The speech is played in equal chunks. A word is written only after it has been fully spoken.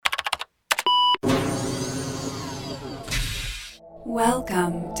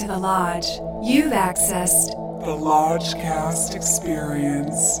Welcome to the Lodge. You've accessed the Lodgecast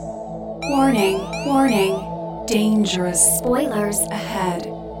experience. Warning, warning, dangerous spoilers ahead.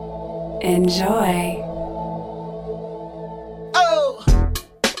 Enjoy.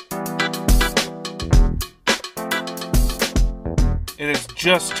 It has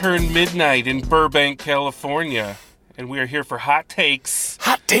just turned midnight in Burbank, California, and we are here for Hot Takes.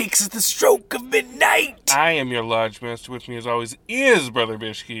 Hot Takes at the stroke of midnight. I am your Lodge Master. With me, as always, is Brother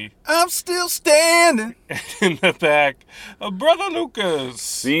Bishke. I'm still standing. And in the back, Brother Lucas.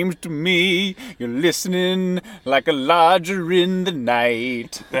 Seems to me you're listening like a lodger in the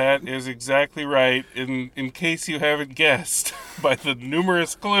night. That is exactly right. In case you haven't guessed by the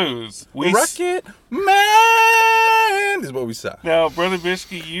numerous clues, Rocket Man is what we saw. Now, Brother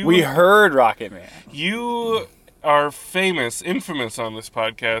Bishke, We heard Rocket Man. You are infamous on this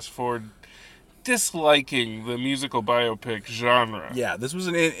podcast for disliking the musical biopic genre. Yeah, this was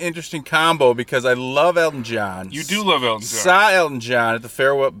an interesting combo because I love Elton John. You do love Elton John. Saw Elton John at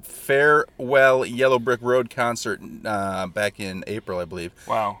the Farewell Yellow Brick Road concert back in April, I believe.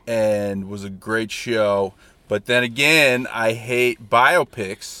 Wow. And was a great show. But then again, I hate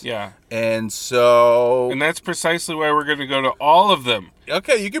biopics. Yeah. And so... And that's precisely why we're going to go to all of them.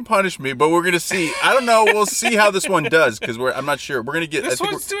 Okay, you can punish me, but we're going to see. I don't know. We'll see how this one does, because I'm not sure. We're going to get... This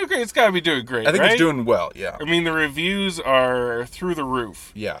one's doing great. It's got to be doing great, I think right? it's doing well, yeah. I mean, the reviews are through the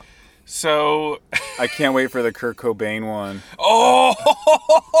roof. Yeah. So... I can't wait for the Kurt Cobain one. Oh!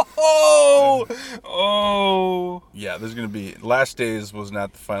 Yeah, there's going to be... Last Days was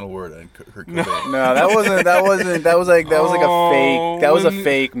not the final word on Kurt Cobain. No, that was like a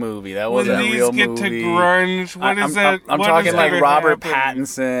fake movie. That wasn't a real movie. When these get to grunge, what is that? I'm what talking like Robert happen?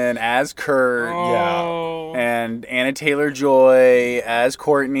 Pattinson as Kurt. Oh. And Anna Taylor-Joy as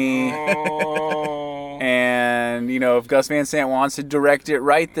Courtney. Oh. And, if Gus Van Sant wants to direct it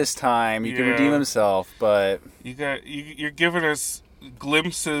right this time, he can redeem himself, but... You're giving us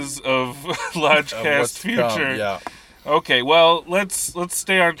glimpses of Lodgecast future. Yeah. Okay, well, let's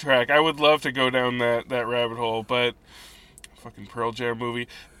stay on track. I would love to go down that rabbit hole, but... Fucking Pearl Jam movie.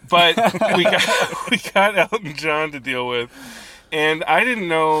 But we got Elton John to deal with. And I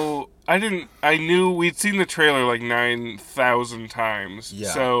knew we'd seen the trailer like 9,000 times. Yeah.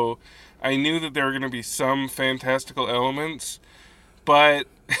 So I knew that there were going to be some fantastical elements, but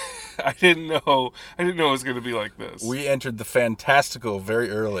I didn't know it was going to be like this. We entered the fantastical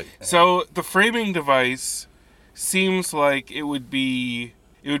very early. So the framing device seems like it would be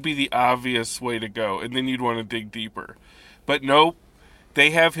the obvious way to go, and then you'd want to dig deeper. But nope,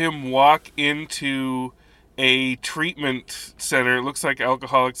 they have him walk into a treatment center. It looks like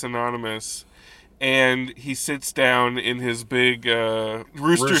Alcoholics Anonymous. And he sits down in his big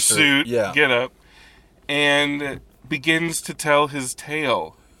rooster suit, get up, and begins to tell his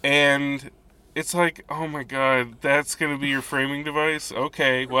tale. And it's like, oh my God, that's going to be your framing device?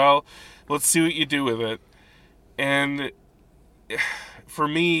 Okay, well, let's see what you do with it. And for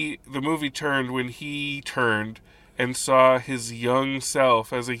me, the movie turned when he turned and saw his young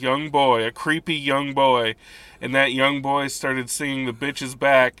self as a young boy, a creepy young boy. And that young boy started singing The Bitch Is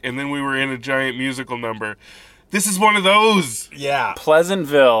Back, and then we were in a giant musical number. This is one of those. Yeah.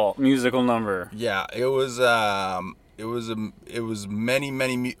 Pleasantville musical number. Yeah, it was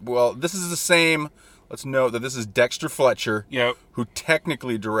many, well, this is the same. Let's note that this is Dexter Fletcher, Yep. who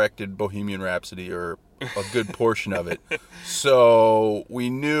technically directed Bohemian Rhapsody, or a good portion of it. So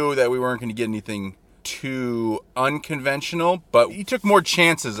we knew that we weren't going to get anything too unconventional, but he took more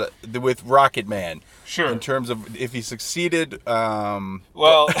chances with Rocket Man. Sure. In terms of if he succeeded.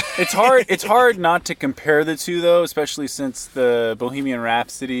 Well, It's hard not to compare the two, though, especially since the Bohemian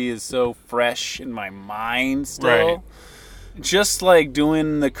Rhapsody is so fresh in my mind still. Right. Just like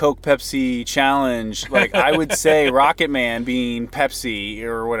doing the Coke Pepsi challenge, like I would say Rocket Man being Pepsi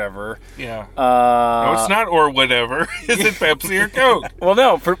or whatever. yeah. No, it's not or whatever. Is it Pepsi or Coke? Well,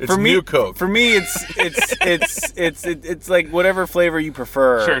 no, for It's me, new Coke. For me, it's like whatever flavor you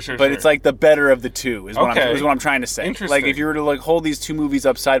prefer. Sure. But it's like the better of the two is what Okay. is what I'm trying to say. Interesting. Like if you were to like hold these two movies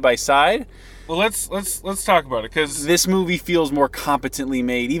up side by side, Well, let's talk about it, because this movie feels more competently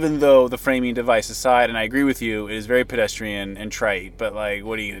made, even though the framing device aside, and I agree with you, it is very pedestrian and trite. But like,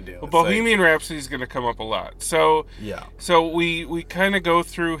 what are you gonna do? It's Bohemian Rhapsody is going to come up a lot. So Yeah. So we kind of go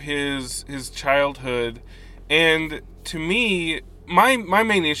through his childhood, and to me, my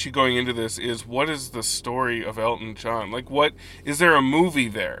main issue going into this is, what is the story of Elton John? Like, what is there a movie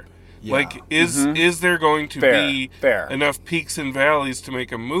there? Yeah. Like, is there going to be Fair. enough peaks and valleys to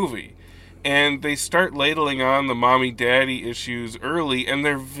make a movie? And they start ladling on the mommy-daddy issues early, and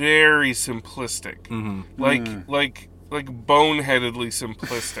they're very simplistic. Mm-hmm. Like like boneheadedly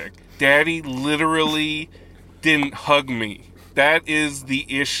simplistic. Daddy literally didn't hug me. That is the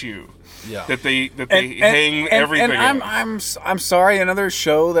issue. Yeah. That they hang everything and on. I'm sorry, another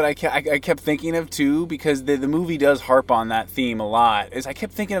show that I kept thinking of too, because the movie does harp on that theme a lot, is I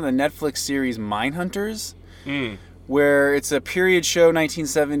kept thinking of the Netflix series Mindhunters, where it's a period show,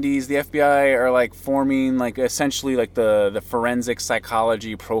 1970s. The FBI are like forming like essentially like the forensic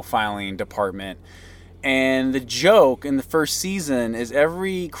psychology profiling department. And the joke in the first season is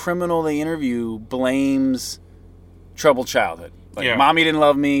every criminal they interview blames troubled childhood. Like, mommy didn't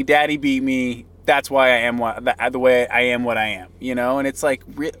love me, daddy beat me, that's why I am the way I am what I am, you know? And it's like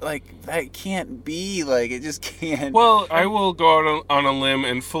that can't be, like, it just can't. Well, I will go out on a limb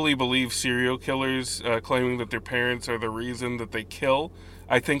and fully believe serial killers claiming that their parents are the reason that they kill.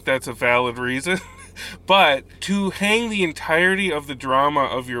 I think that's a valid reason. But to hang the entirety of the drama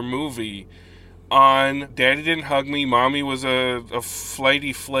of your movie on daddy didn't hug me, mommy was a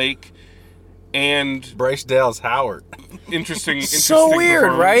flighty flake, and Bryce Dallas Howard. Interesting so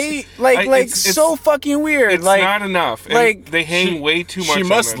weird, right? Like it's so fucking weird. It's like, not enough. And like they hang way too much. She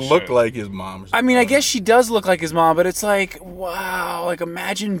must on that look shit. like his mom. I mean, I guess she does look like his mom, but it's like, wow. Like,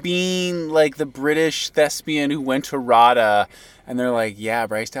 imagine being like the British thespian who went to RADA, and they're like, "Yeah,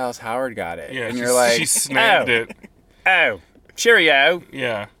 Bryce Dallas Howard got it," Yeah, and you're like, she snagged it. "Oh, cheerio,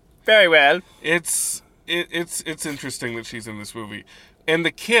 Yeah, very well." it's interesting that she's in this movie, and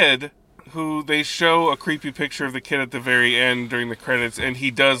the kid, who they show a creepy picture of the kid at the very end during the credits, and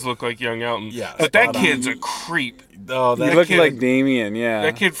he does look like young Elton. Yeah, but that spot on. kid's a creep. Oh, He that looked kid- like Damien, yeah.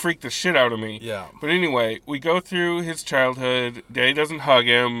 That kid freaked the shit out of me. Yeah. But anyway, we go through his childhood. Daddy doesn't hug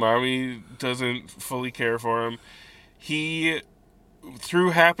him. Mommy doesn't fully care for him. He,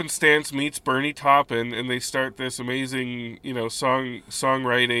 through happenstance, meets Bernie Taupin, and they start this amazing,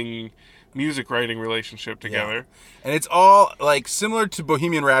 songwriting, music writing relationship together. And it's all like similar to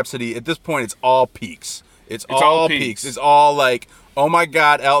Bohemian Rhapsody. At this point, it's all peaks. It's all peaks. It's all like, oh my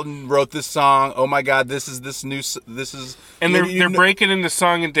God, Elton wrote this song. Oh my God, this is. And they're breaking into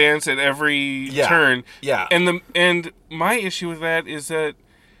song and dance at every turn. Yeah. And my issue with that is that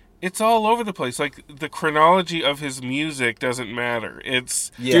it's all over the place. Like, the chronology of his music doesn't matter.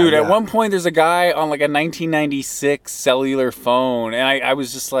 It's Dude, at one point there's a guy on like a 1996 cellular phone, and I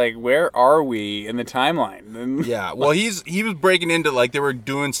was just like, where are we in the timeline? Yeah, well, he was breaking into, like, they were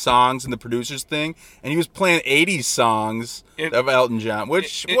doing songs in the producers thing, and he was playing 80s songs of Elton John,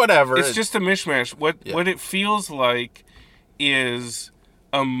 which, whatever. It's just a mishmash. What it feels like is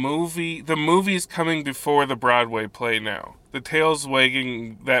a movie. The movie's coming before the Broadway play now. The tail's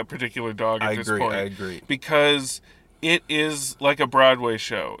wagging that particular dog at this point. I agree. Because it is like a Broadway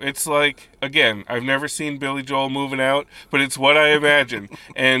show. It's like, again, I've never seen Billy Joel moving out, but it's what I imagine.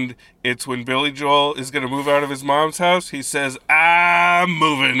 And it's when Billy Joel is going to move out of his mom's house, he says, "I'm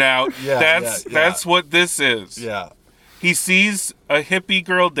moving out." That's what this is. Yeah. He sees a hippie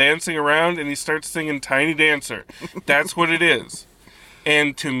girl dancing around, and he starts singing Tiny Dancer. That's what it is.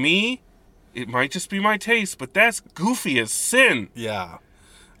 And to me, it might just be my taste, but that's goofy as sin. Yeah.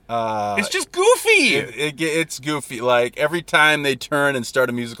 It's just goofy. It's goofy. Like, every time they turn and start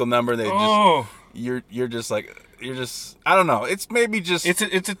a musical number, you're just I don't know. It's maybe just it's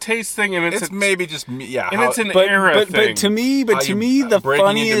a taste thing, and it's maybe just me. and it's an era thing. But to me, the breaking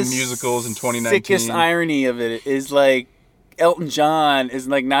funniest, into musicals in 2019. sickest irony of it is like Elton John is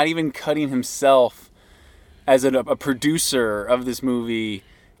like not even cutting himself as a producer of this movie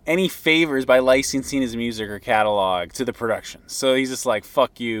any favors by licensing his music or catalog to the production. So he's just like,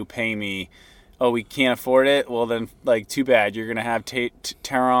 fuck you, pay me. Oh, we can't afford it? Well, then, like, too bad. You're going to have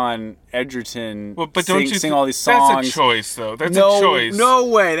Taron Egerton sing all these songs. That's a choice, though. That's a choice. No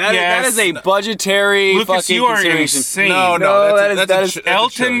way. That is a budgetary Lucas, fucking you are consideration. insane. No, that is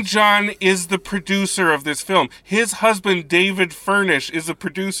Elton John is the producer of this film. His husband, David Furnish, is a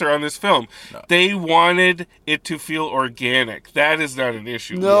producer on this film. No. They wanted it to feel organic. That is not an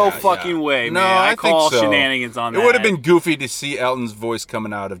issue. No fucking way, man. I call think so. Shenanigans on that. It would have been goofy to see Elton's voice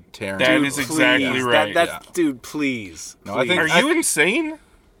coming out of Taron. That is exactly right. Dude, please. No, please. Are you insane?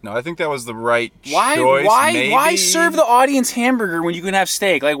 No, I think that was the right choice. Why serve the audience hamburger when you can have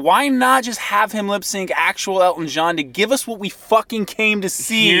steak? Like, why not just have him lip sync actual Elton John to give us what we fucking came to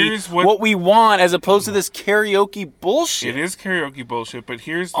see, what we want, as opposed to this karaoke bullshit? It is karaoke bullshit, but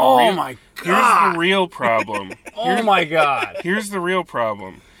here's the my real problem. Oh my God. Here's the real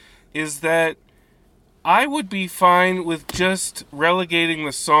problem, is that I would be fine with just relegating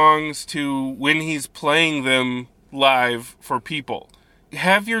the songs to when he's playing them live for people.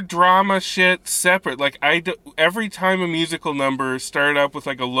 have your drama shit separate. Like, every time a musical number started up with,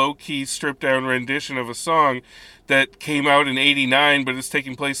 like, a low-key, stripped-down rendition of a song that came out in 89, but it's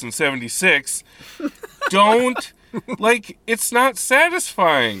taking place in 76, don't... Like, it's not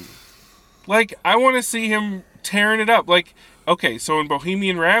satisfying. Like, I want to see him tearing it up. Like, okay, so in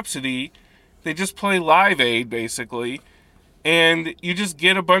Bohemian Rhapsody, they just play Live Aid, basically, and you just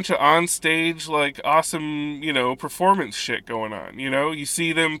get a bunch of on-stage, like, awesome, performance shit going on, You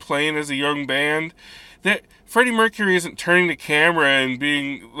see them playing as a young band. That Freddie Mercury isn't turning the camera and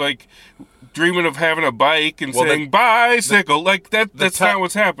being, like, dreaming of having a bike and saying, bicycle. That's not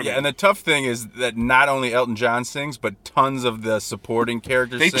what's happening. Yeah, and the tough thing is that not only Elton John sings, but tons of the supporting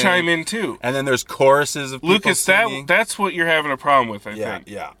characters They sing. chime in, too. And then there's choruses of people Lucas, singing. that's what you're having a problem with, I think.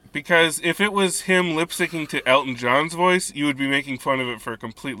 Yeah. Because if it was him lip-syncing to Elton John's voice, you would be making fun of it for a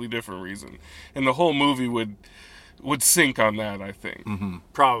completely different reason. And the whole movie would sink on that, I think. Mm-hmm.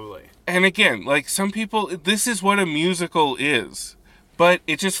 Probably. And again, like, some people, this is what a musical is. But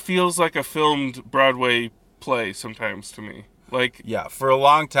it just feels like a filmed Broadway play sometimes to me. Like, Yeah, for a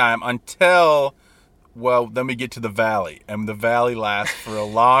long time until, well, then we get to the Valley. And the Valley lasts for a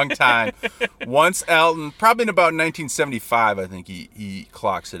long time. Once Elton, probably in about 1975, I think he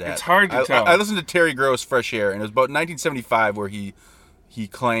clocks it at. It's hard to tell. I listened to Terry Gross' Fresh Air, and it was about 1975 where he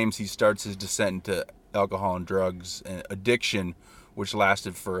claims he starts his descent into alcohol and drugs and addiction, which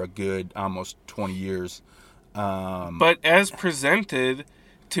lasted for a good almost 20 years. But as presented,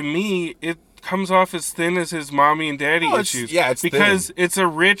 to me, it comes off as thin as his mommy and daddy issues. Yeah, it's because thin. it's a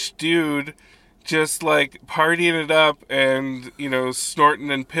rich dude just, like, partying it up and,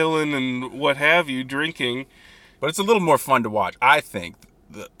 snorting and pilling and what have you, drinking. But it's a little more fun to watch, I think,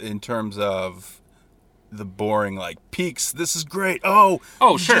 in terms of the boring, like, peaks. This is great. Oh,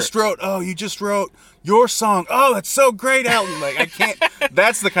 sure. You just wrote your song. Oh, that's so great, Elton. Like, I can't.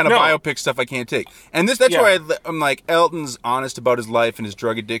 That's the kind of No. biopic stuff I can't take. And that's Yeah. why I'm like, Elton's honest about his life and his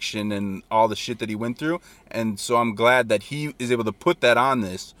drug addiction and all the shit that he went through. And so I'm glad that he is able to put that on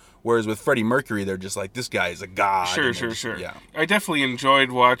this. Whereas with Freddie Mercury, they're just like, this guy is a god. Sure. Yeah. I definitely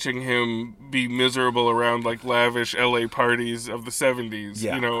enjoyed watching him be miserable around, like, lavish LA parties of the 70s,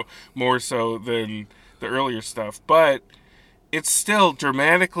 Yeah. More so than the earlier stuff. But it's still,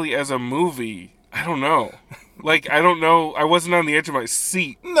 dramatically as a movie, I don't know. Like, I don't know. I wasn't on the edge of my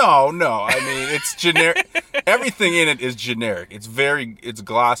seat. No. I mean, it's generic. Everything in it is generic. It's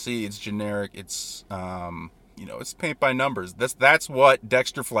glossy. It's generic. It's, it's paint by numbers. That's what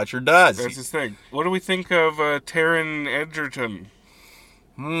Dexter Fletcher does. That's his thing. What do we think of Taron Egerton?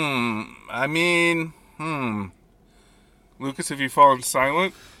 Lucas, have you fallen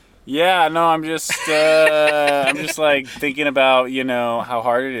silent? Yeah, no, I'm just like thinking about, how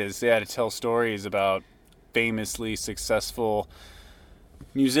hard it is, to tell stories about famously successful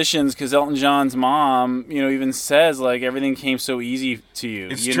musicians, because Elton John's mom, even says, like, everything came so easy to you.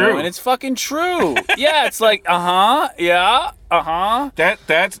 It's you true. know? And it's fucking true. Yeah, it's like, yeah,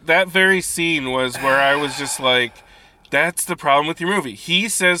 That very scene was where I was just like, that's the problem with your movie. He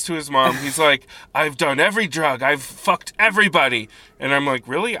says to his mom, he's like, I've done every drug. I've fucked everybody. And I'm like,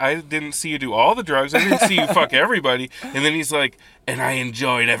 really? I didn't see you do all the drugs. I didn't see you fuck everybody. And then he's like, and I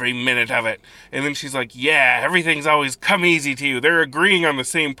enjoyed every minute of it. And then she's like, yeah, everything's always come easy to you. They're agreeing on the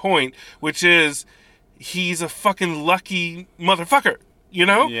same point, which is he's a fucking lucky motherfucker,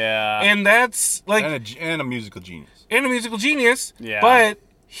 Yeah. And that's like... And a musical genius. And a musical genius. Yeah. But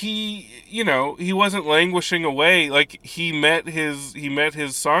he wasn't languishing away. Like, he met his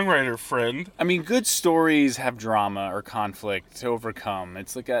songwriter friend. I mean, good stories have drama or conflict to overcome.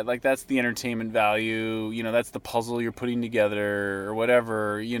 It's like that's the entertainment value. That's the puzzle you're putting together or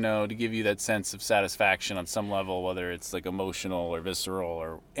whatever. To give you that sense of satisfaction on some level, whether it's like emotional or visceral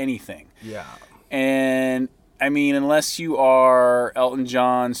or anything. Yeah. And I mean, unless you are Elton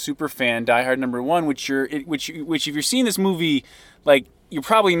John super fan, diehard number one, which if you're seeing this movie, like, you're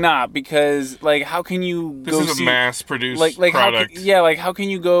probably not, because, like, how can you This go is see... a mass-produced like product. how can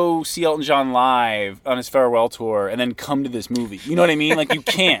you go see Elton John live on his farewell tour and then come to this movie? You know what I mean? Like, you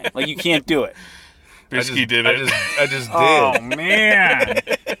can't. Like, you can't do it. Bisky did it. I just did. Oh, man.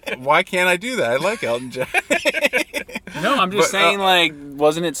 Why can't I do that? I like Elton John. No, I'm just saying, like,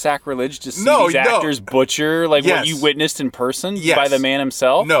 wasn't it sacrilege to see No, these actors butcher, like, Yes. what you witnessed in person Yes. by the man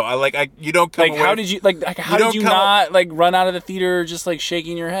himself? No, you don't come Like, away... how did you not, like, run out of the theater just, like,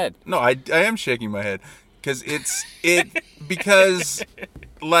 shaking your head? No, I am shaking my head. Because because,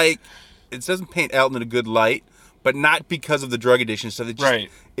 like, it doesn't paint Elton in a good light, but not because of the drug addiction stuff.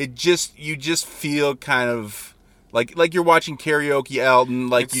 Right. You just feel kind of like you're watching karaoke Elton.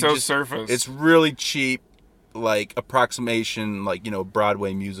 Like, It's so surface. It's really cheap. like approximation, like, you know,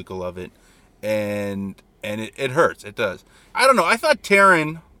 Broadway musical of it, and it hurts. It does. I don't know. I thought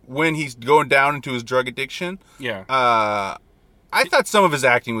Taron, when he's going down into his drug addiction, Yeah. I thought some of his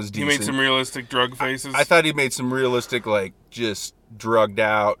acting was He decent. made some realistic drug faces. I thought he made some realistic, like, just drugged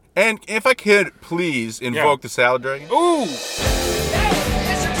out. And if I could please invoke the Salad Dragon. Ooh!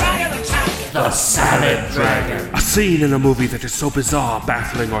 The Salad Dragon. A scene in a movie that is so bizarre,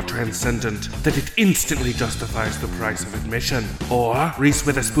 baffling, or transcendent that it instantly justifies the price of admission. Or Reese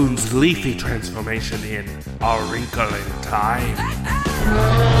Witherspoon's leafy transformation in A Wrinkle in Time.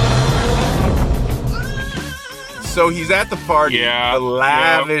 So he's at the party, Yeah, the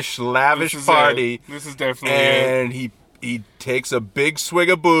lavish This is party, it. This is definitely it. and he takes a big swig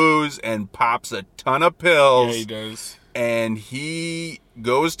of booze and pops a ton of pills. Yeah, he does. And he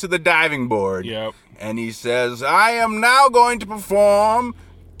goes to the diving board. Yep. And he says, "I am now going to perform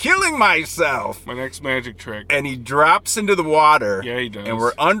killing myself." My next magic trick. And he drops into the water. Yeah, he does. And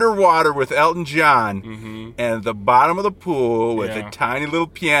we're underwater with Elton John. Mm-hmm. And at the bottom of the pool with Yeah. a tiny little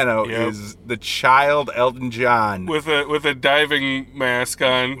piano Yep. is the child Elton John. With a diving mask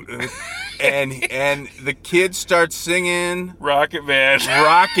on. and the kids start singing Rocket Man.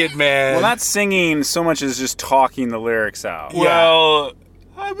 Rocket Man. Well, not singing so much as just talking the lyrics out. Well,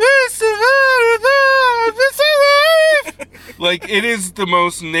 I miss alive. Like, it is the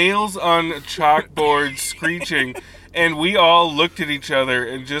most nails on chalkboard screeching, and we all looked at each other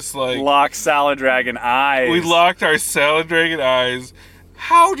and just like Lock Salad Dragon eyes. we locked our Salad Dragon eyes.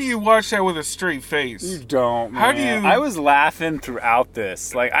 How do you watch that with a straight face? You don't, man. How do you- I was laughing throughout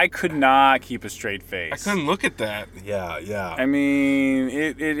this. Like, I could not keep a straight face. I couldn't look at that. Yeah. I mean,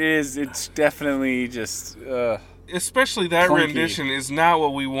 it's definitely just, Especially that Clunky. rendition is not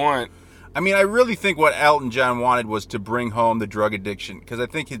what we want. I mean, I really think what Elton John wanted was to bring home the drug addiction, because I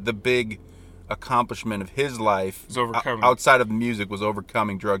think the big accomplishment of his life Was overcoming. outside of the music was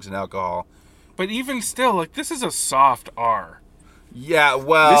overcoming drugs and alcohol. But even still, like, this is a soft R. Yeah,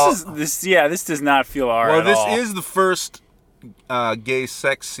 well, this does not feel R well, at this all. is the first gay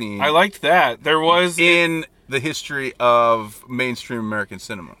sex scene I liked that. There was in the history of mainstream American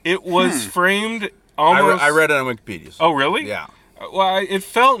cinema. it was framed almost. I read it on Wikipedia. Oh, really? Yeah. Well, it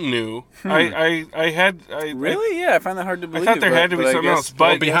felt new. I Really? Yeah, I find that hard to believe. thought there had to be but I something guess- else, but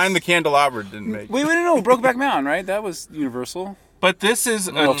Well, Behind the Candelabra didn't make. Wait, no, Brokeback Mountain, right? That was Universal. But this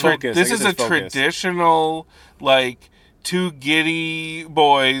is Well, a Focus. I this guess is a it's Focus. traditional, like, two giddy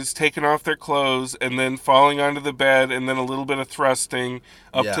boys taking off their clothes and then falling onto the bed and then a little bit of thrusting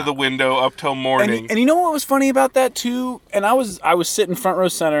up Yeah. to the window up till morning. And you know what was funny about that too? And I was sitting front row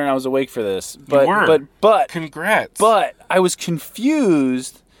center and I was awake for this. But were. but Congrats. but I was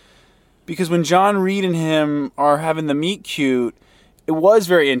confused because when John Reed and him are having the meet cute, it was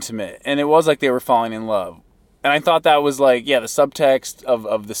very intimate and it was like they were falling in love. And I thought that was like, the subtext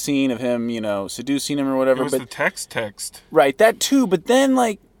of the scene of him, seducing him or it whatever. was But the text. right, that too. But then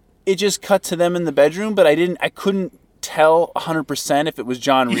like it just cut to them in the bedroom, but I couldn't tell 100% if it was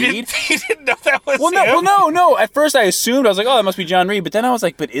John Reed. You didn't know that was Well, him? no. At first, I assumed I was like, "Oh, that must be John Reed." But then I was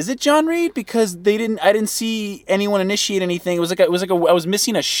like, "But is it John Reed?" Because I didn't see anyone initiate anything. It was like I was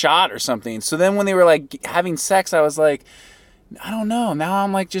missing a shot or something. So then when they were like having sex, I was like, I don't know. Now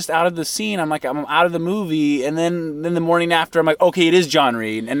I'm like just out of the scene. I'm like I'm out of the movie. And then the morning after, I'm like, okay, it is John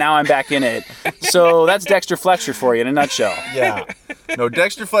Reed, and now I'm back in it. So that's Dexter Fletcher for you in a nutshell. Yeah. No,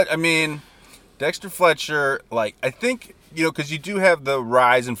 Dexter Fletcher, like, I think, because you do have the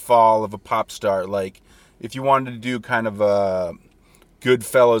rise and fall of a pop star. Like, if you wanted to do kind of a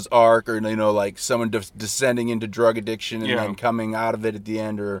Goodfellas arc, or, like someone descending into drug addiction and then coming out of it at the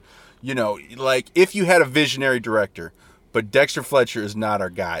end, or, like, if you had a visionary director. But Dexter Fletcher is not our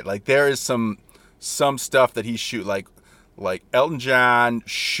guy. Like, there is some stuff that he shoot, like Elton John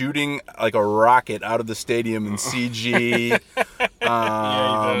shooting like a rocket out of the stadium in CG. Yeah, he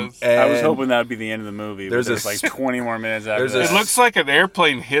does. I was hoping that would be the end of the movie. There's There's a- like 20 more minutes after there's a- that. It looks like an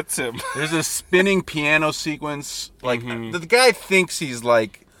airplane hits him. There's a spinning piano sequence. Like, the guy thinks he's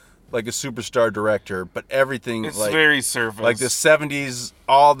like a superstar director, but everything It's like very surface. like the 70s.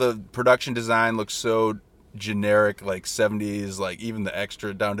 All the production design looks so generic, like 70s. Like even the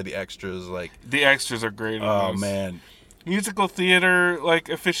extra down to the extras. Like, The extras are great. oh in those. man. Musical theater, like,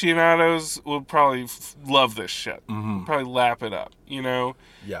 aficionados will probably love this shit. Probably lap it up,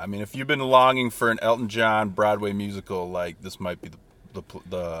 Yeah, I mean, if you've been longing for an Elton John Broadway musical, like, this might be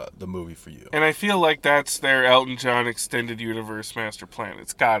the movie for you. And I feel like that's their Elton John extended universe master plan.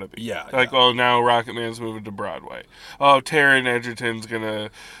 It's gotta be. Yeah, Like, yeah. oh, now Rocket Man's moving to Broadway. Oh, Taron Egerton's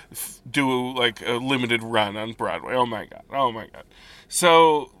gonna do, like, a limited run on Broadway. Oh, my God.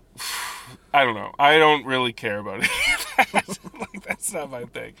 So, I don't know. I don't really care about it. Like, that's not my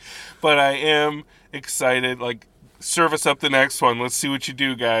thing. But I am excited. Like, serve us up the next one. Let's see what you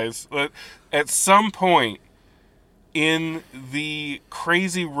do, guys. At some point in the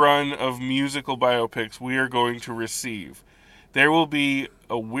crazy run of musical biopics we are going to receive, there will be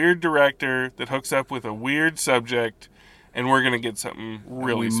a weird director that hooks up with a weird subject, and we're going to get something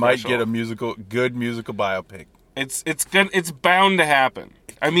really We special. might get a good musical biopic. It's bound to happen.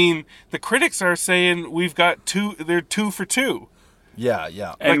 I mean, the critics are saying they're 2 for 2.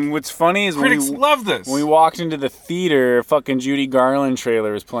 Yeah. And what's funny is Critics love this. when we walked into the theater, fucking Judy Garland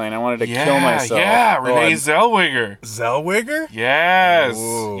trailer was playing. I wanted to kill myself. Yeah, Renee Zellweger. Zellweger? Yes.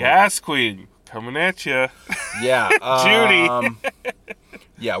 Whoa. Yes, Queen. Coming at you. Yeah. Judy.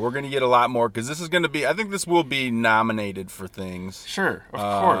 Yeah, we're going to get a lot more because this is going to be, I think this will be nominated for things. Sure, of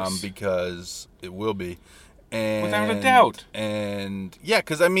course. Because it will be. And, Without a doubt. And yeah,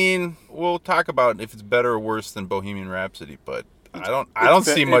 because I mean, we'll talk about if it's better or worse than Bohemian Rhapsody, but I don't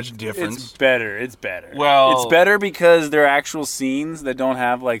see much difference. It's better. It's better. Well- it's better because there are actual scenes that don't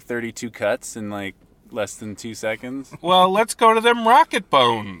have like 32 cuts in like less than 2 seconds. Well, let's go to them Rocket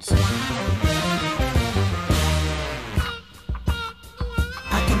Bones.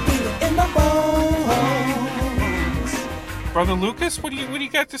 Brother Lucas, what do you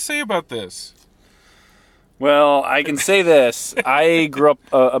got to say about this? Well, I can say this. I grew up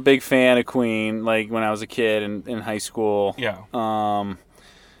a big fan of Queen, like when I was a kid in high school. Yeah.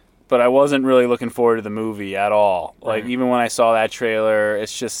 But I wasn't really looking forward to the movie at all. Like, Right. even when I saw that trailer,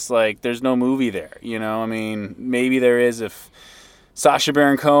 it's just like, there's no movie there, you know? I mean, maybe there is if Sacha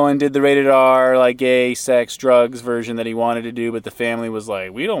Baron Cohen did the rated R, like, gay, sex, drugs version that he wanted to do, but the family was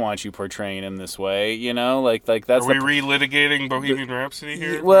like, we don't want you portraying him this way, you know? Like that's Are we relitigating Bohemian Rhapsody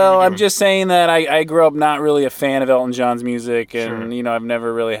here? Well, What are we I'm doing? just saying that I grew up not really a fan of Elton John's music, and Sure. you know, I've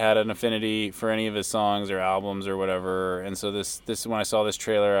never really had an affinity for any of his songs or albums or whatever. And so this when I saw this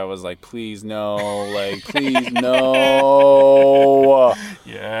trailer, I was like, please no, like please no,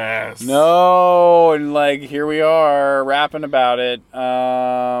 Yes. no, and like here we are rapping about it.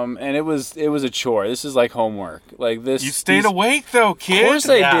 And it was a chore. This is like homework. Like this. You stayed these- awake though, kid. Of course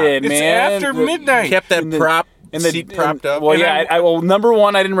I did, It's man. after midnight. Kept that And the- prop and the seat propped up. Well, And yeah. Well, number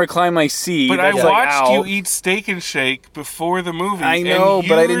one, I didn't recline my seat. But I That's like, watched ow. you eat Steak and Shake before the movie. I know, and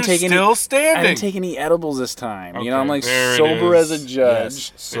but I you didn't were take any. still standing. I didn't take any edibles this time. You know, Okay, I'm like there it sober is. as a judge.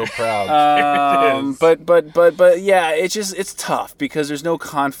 Yes, so proud. It is. But yeah, it's tough because there's no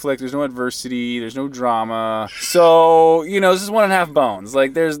conflict, there's no adversity, there's no drama. So you know, this is 1.5 bones.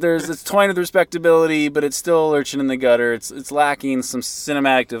 Like there's it's toying with respectability, but it's still lurching in the gutter. It's lacking some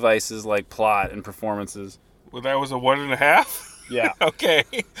cinematic devices like plot and performances. Well, that was a 1.5? Yeah. Okay.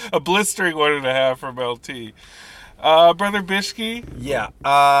 A blistering 1.5 from LT. Brother Bishke, yeah.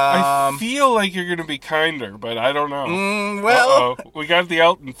 I feel like you're going to be kinder, but I don't know. Well, Uh-oh. We got the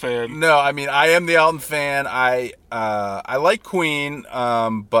Elton fan. no, I mean I am the Elton fan. I like Queen,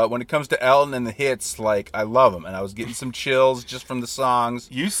 but when it comes to Elton and the hits, like I love them, and I was getting some chills just from the songs.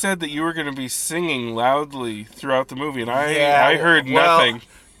 You said that you were going to be singing loudly throughout the movie, and I heard well, nothing.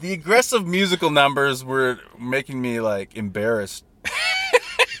 The aggressive musical numbers were making me like embarrassed.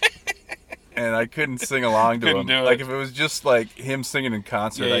 And I couldn't sing along to Couldn't him. do it. Like if it was just like him singing in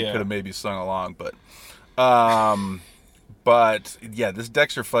concert, Yeah, I yeah. could have maybe sung along. But yeah, this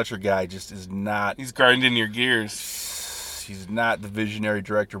Dexter Fletcher guy just is not. He's grinding your gears. He's not the visionary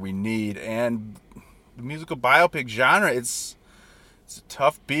director we need. And the musical biopic genre, it's a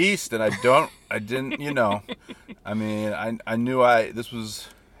tough beast. And I didn't, you know. I mean, I knew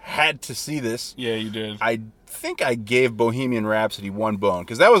had to see this. Yeah, you did. I think I gave Bohemian Rhapsody 1 bone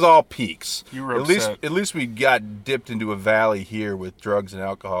because that was all peaks. You were at upset. least we got dipped into a valley here with drugs and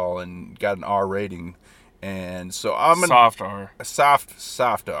alcohol and got an R rating, and so I'm Soft R. a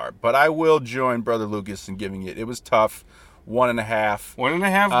soft R. But I will join Brother Lucas in giving it. It was tough. 1.5.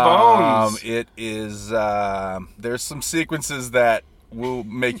 1.5 bones. It is. There's some sequences that will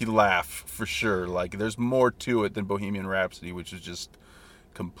make you laugh for sure. Like there's more to it than Bohemian Rhapsody, which is just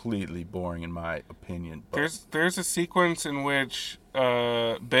completely boring in my opinion. But There's a sequence in which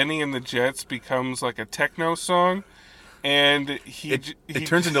Benny and the Jets becomes like a techno song, and it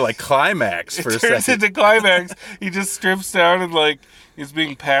turns into like climax for a turns second. into climax. He just strips down and like is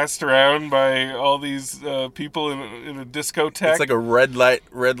being passed around by all these people in a discotheque. It's like a red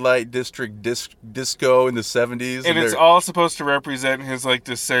light district disco in the 70s, and it's they're- all supposed to represent his like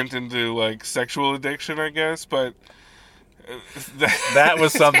descent into like sexual addiction, I guess. But that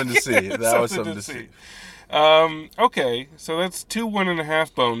was something to see. That was something to see. Okay, so that's 2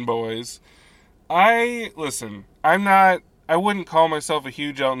 1.5 bone boys. I'm not I wouldn't call myself a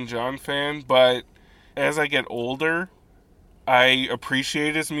huge Elton John fan, but as I get older, I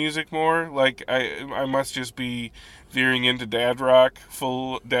appreciate his music more. Like, I must just be veering into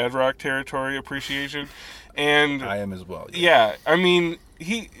full dad rock territory appreciation. And I am as well. yeah, I mean,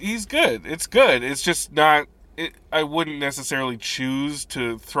 he's good. It's good. It's just not... I wouldn't necessarily choose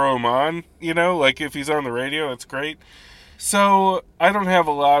to throw him on, like if he's on the radio, that's great. So I don't have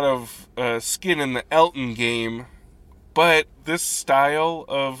a lot of skin in the Elton game, but this style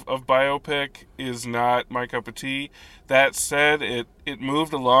of biopic is not my cup of tea. That said, it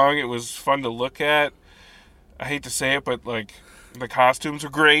moved along. It was fun to look at. I hate to say it, but like the costumes are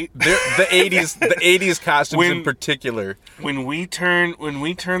great. The 80s costumes in particular. When we turn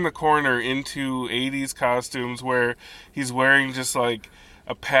the corner into 80s costumes where he's wearing just like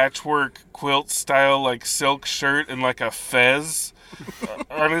a patchwork quilt style like silk shirt and like a fez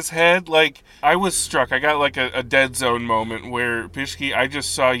on his head, like I was struck. I got like a dead zone moment where Bishki, I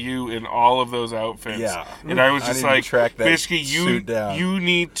just saw you in all of those outfits. Yeah. And I was just like, Bishki, you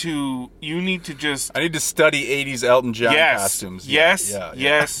need to just I need to study 80s Elton John costumes. Yes.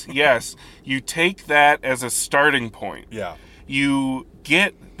 You take that as a starting point. Yeah. You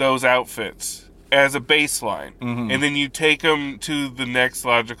get those outfits as a baseline, and then you take them to the next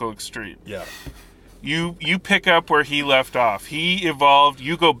logical extreme. Yeah. You pick up where he left off. He evolved.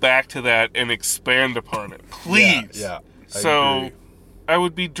 You go back to that and expand upon it, please. Yeah. So agree. I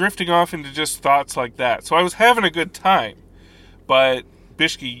would be drifting off into just thoughts like that. So I was having a good time, but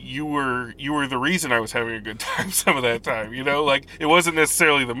Bishki, you were the reason I was having a good time some of that time. Like it wasn't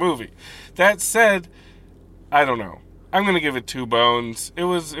necessarily the movie. That said, I don't know. I'm gonna give it 2 bones. It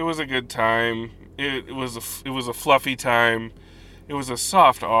was a good time. It was a fluffy time. It was a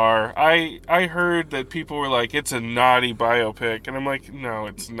soft R. I heard that people were like, it's a naughty biopic. And I'm like, no,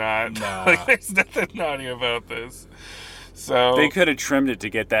 it's not. Nah. Like, there's nothing naughty about this. So They could have trimmed it to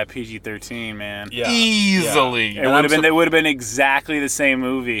get that PG-13, man. Yeah. easily. It would have been exactly the same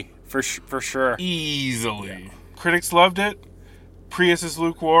movie for sure. Easily. Critics loved it. Prius is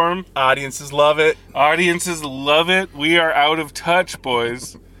lukewarm. Audiences love it. Audiences love it. We are out of touch,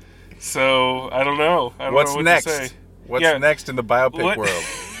 boys. So, I don't know. I don't What's know what next? to say. What's Yeah. next in the biopic world?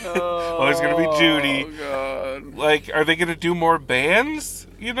 Well, there's going to be Judy. Oh, God. Like, are they going to do more bands?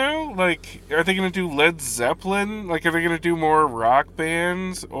 Like, are they going to do Led Zeppelin? Like, are they going to do more rock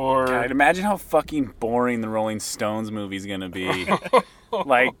bands? Or God, imagine how fucking boring the Rolling Stones movie's gonna be.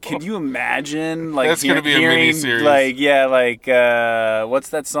 Like, could you imagine? Like, That's gonna be a hearing, miniseries. What's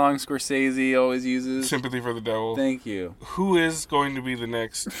that song Scorsese always uses? Sympathy for the Devil? Thank you. Who is going to be the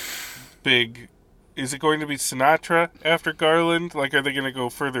next big... Is it going to be Sinatra after Garland? Like, are they going to go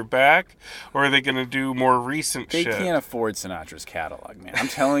further back? Or are they going to do more recent They shit? can't afford Sinatra's catalog, man. I'm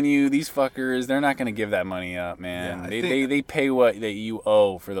telling you, these fuckers, they're not going to give that money up, man. Yeah, I they think- pay what that you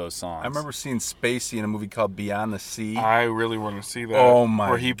owe for those songs. I remember seeing Spacey in a movie called Beyond the Sea. I really want to see that. Oh my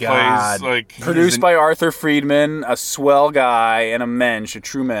Where he God. plays, like... Produced by Arthur Friedman, a swell guy, and a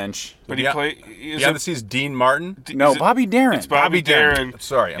true mensch. But Yeah. Beyond the Sea is Dean Martin. No, Bobby Darin. It's Bobby Darin.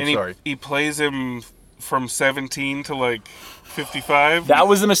 Sorry, I'm and sorry. He plays him from 17 to, like, 55. That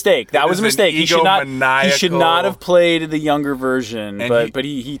was a mistake. That It was a is an mistake. He should not egomaniacal- have played the younger version, And but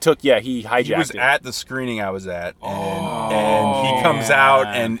he hijacked He was it. at the screening I was at, and he comes out,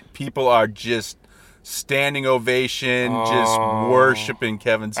 and people are just standing ovation, just worshiping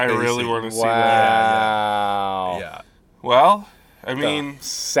Kevin Spacey. I really want to see that. Wow. Yeah. Well, I mean,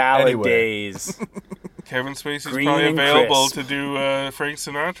 Salad Anyway. days. Kevin Spacey's Green probably and available crisp. to do Frank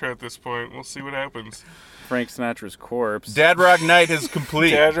Sinatra at this point. We'll see what happens. Frank Sinatra's corpse. Dad Rock Night is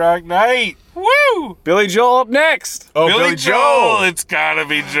complete. Dad Rock Night! Woo! Billy Joel up next. Oh, Billy Joel! It's gotta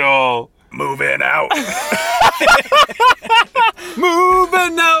be Joel. Moving out.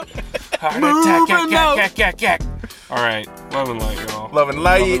 Moving out. Heart Moving attack, out. yak. All right, love and light, y'all. Love and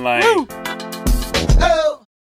light. Loving light. Woo! Oh.